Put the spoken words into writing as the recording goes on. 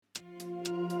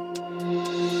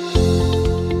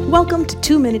Welcome to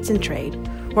 2 Minutes in Trade,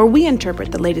 where we interpret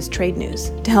the latest trade news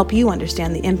to help you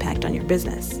understand the impact on your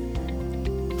business.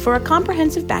 For a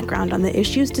comprehensive background on the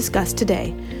issues discussed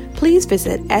today, please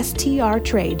visit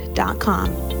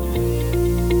strtrade.com.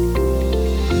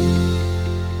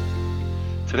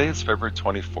 Today is February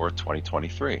 24,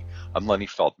 2023. I'm Lenny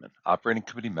Feldman, operating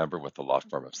committee member with the law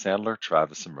firm of Sandler,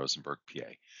 Travis & Rosenberg, PA.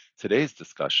 Today's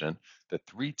discussion, the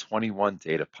 321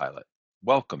 Data Pilot,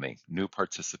 welcoming new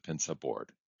participants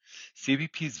aboard.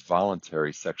 CBP's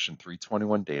voluntary Section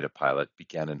 321 Data Pilot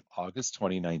began in August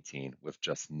 2019 with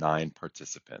just 9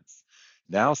 participants.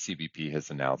 Now CBP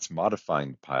has announced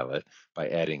modifying the pilot by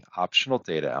adding optional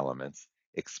data elements,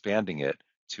 expanding it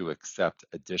to accept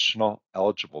additional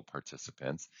eligible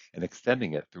participants, and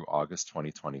extending it through August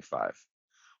 2025.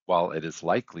 While it is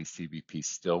likely CBP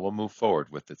still will move forward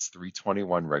with its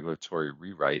 321 regulatory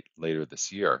rewrite later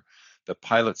this year, the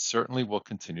pilot certainly will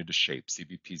continue to shape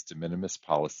CBP's de minimis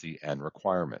policy and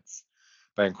requirements.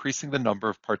 By increasing the number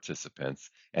of participants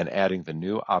and adding the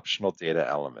new optional data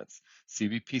elements,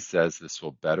 CBP says this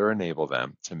will better enable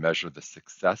them to measure the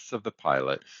success of the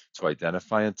pilot to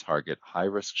identify and target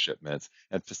high-risk shipments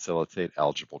and facilitate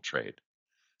eligible trade.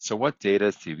 So what data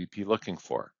is CBP looking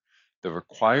for? The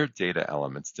required data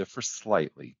elements differ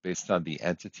slightly based on the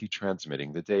entity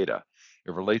transmitting the data.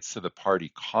 It relates to the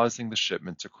party causing the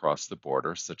shipment to cross the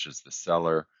border, such as the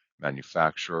seller,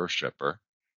 manufacturer, or shipper,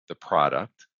 the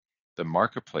product, the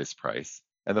marketplace price,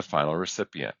 and the final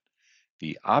recipient.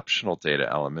 The optional data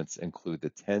elements include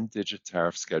the 10-digit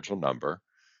tariff schedule number,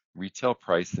 retail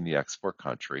price in the export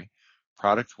country,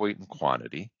 product weight and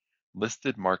quantity,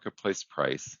 listed marketplace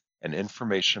price, and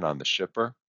information on the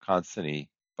shipper, consignee,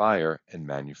 buyer, and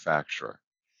manufacturer.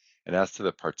 And as to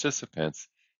the participants,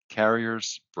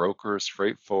 carriers, brokers,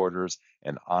 freight forwarders,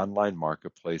 and online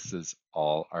marketplaces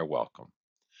all are welcome.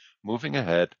 Moving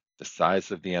ahead, the size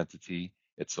of the entity,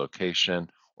 its location,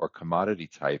 or commodity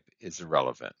type is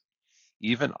irrelevant.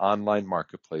 Even online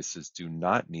marketplaces do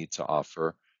not need to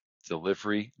offer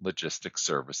delivery logistics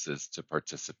services to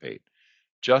participate.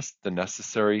 Just the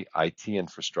necessary IT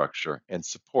infrastructure and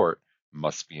support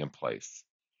must be in place.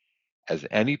 As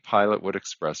any pilot would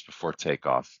express before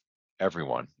takeoff,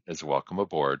 everyone is welcome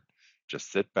aboard.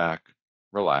 Just sit back,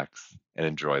 relax, and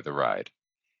enjoy the ride.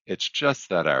 It's just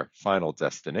that our final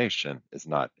destination is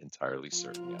not entirely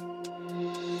certain yet.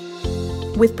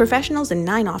 With professionals in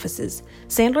 9 offices,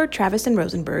 Sandler, Travis &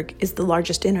 Rosenberg is the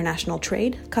largest international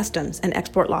trade, customs, and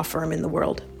export law firm in the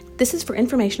world. This is for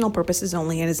informational purposes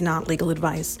only and is not legal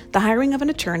advice. The hiring of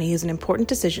an attorney is an important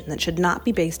decision that should not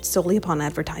be based solely upon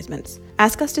advertisements.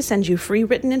 Ask us to send you free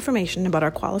written information about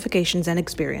our qualifications and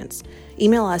experience.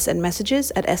 Email us at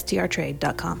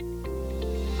messages@strtrade.com.